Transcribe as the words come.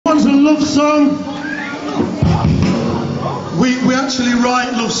love song. We actually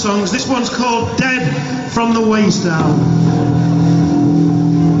write love songs. This one's called Dead from the Waist Down.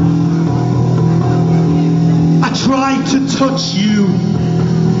 I tried to touch you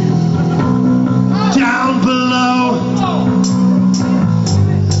down below,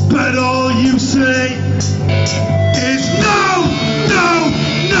 but all you say is no, no,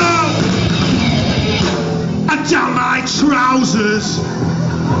 no. And down my trousers,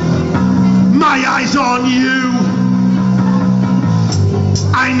 my eyes on you.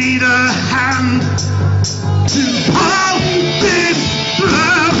 I need a hand to pull this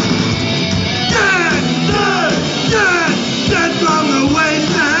through. Dead, dead, dead, dead from the waist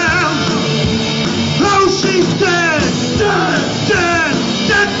down. Oh, she's dead, dead, dead,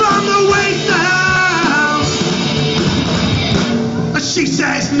 dead from the waist down. She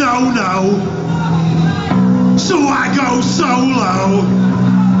says no, no, so I go solo.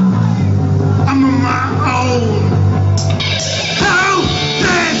 I'm on my own. Hold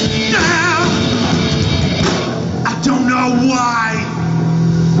this down. I don't know why,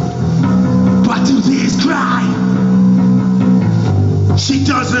 but do tears cry? She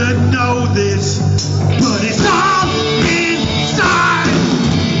doesn't know this, but it's all inside.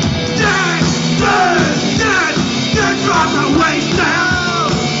 Dead, dead, dead, dead from the waist down.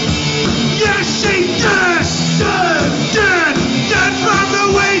 Yes, she's dead, dead, dead, dead from the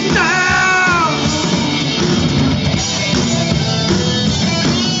waist down.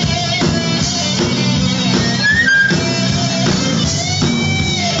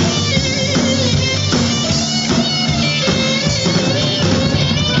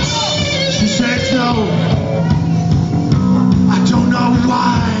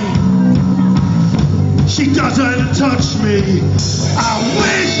 She doesn't touch me. I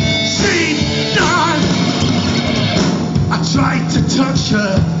wish she'd die. I tried to touch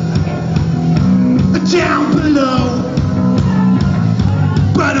her down below,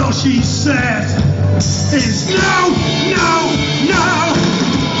 but all she says is no, no, no.